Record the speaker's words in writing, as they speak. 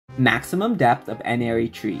Maximum depth of N-ary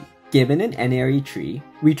tree. Given an N-ary tree,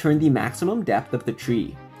 return the maximum depth of the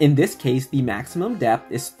tree. In this case, the maximum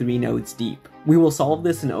depth is 3 nodes deep. We will solve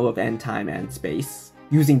this in O of n time and space,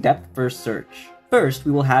 using depth first search. First,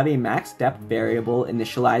 we will have a max depth variable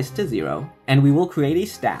initialized to 0, and we will create a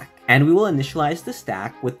stack. And we will initialize the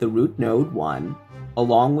stack with the root node 1,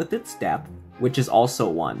 along with its depth, which is also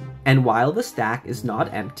 1. And while the stack is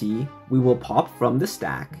not empty, we will pop from the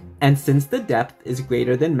stack. And since the depth is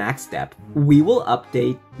greater than max depth, we will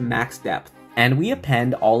update max depth. And we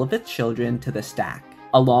append all of its children to the stack,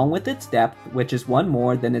 along with its depth, which is 1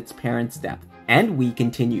 more than its parent's depth. And we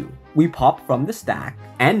continue. We pop from the stack,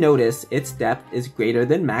 and notice its depth is greater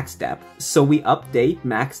than max depth, so we update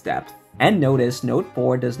max depth. And notice node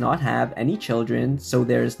 4 does not have any children, so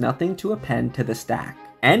there is nothing to append to the stack.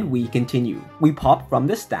 And we continue. We pop from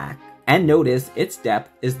the stack, and notice its depth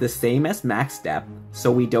is the same as max depth,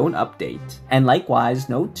 so we don't update. And likewise,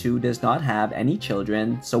 node 2 does not have any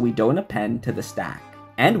children, so we don't append to the stack.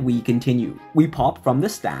 And we continue. We pop from the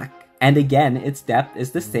stack, and again its depth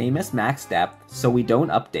is the same as max depth, so we don't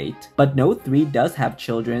update. But node 3 does have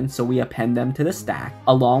children, so we append them to the stack,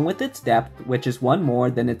 along with its depth, which is 1 more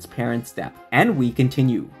than its parent's depth. And we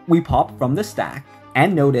continue. We pop from the stack,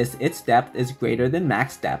 and notice its depth is greater than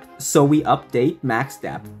max depth, so we update max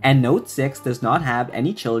depth. And node 6 does not have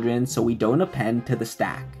any children, so we don't append to the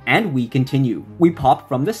stack. And we continue. We pop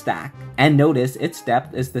from the stack, and notice its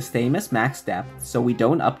depth is the same as max depth, so we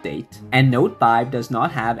don't update. And node 5 does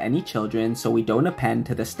not have any children, so we don't append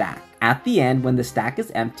to the stack. At the end, when the stack is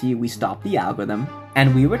empty, we stop the algorithm,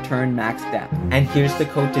 and we return max depth. And here's the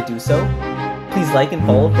code to do so. Please like and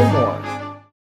follow for more.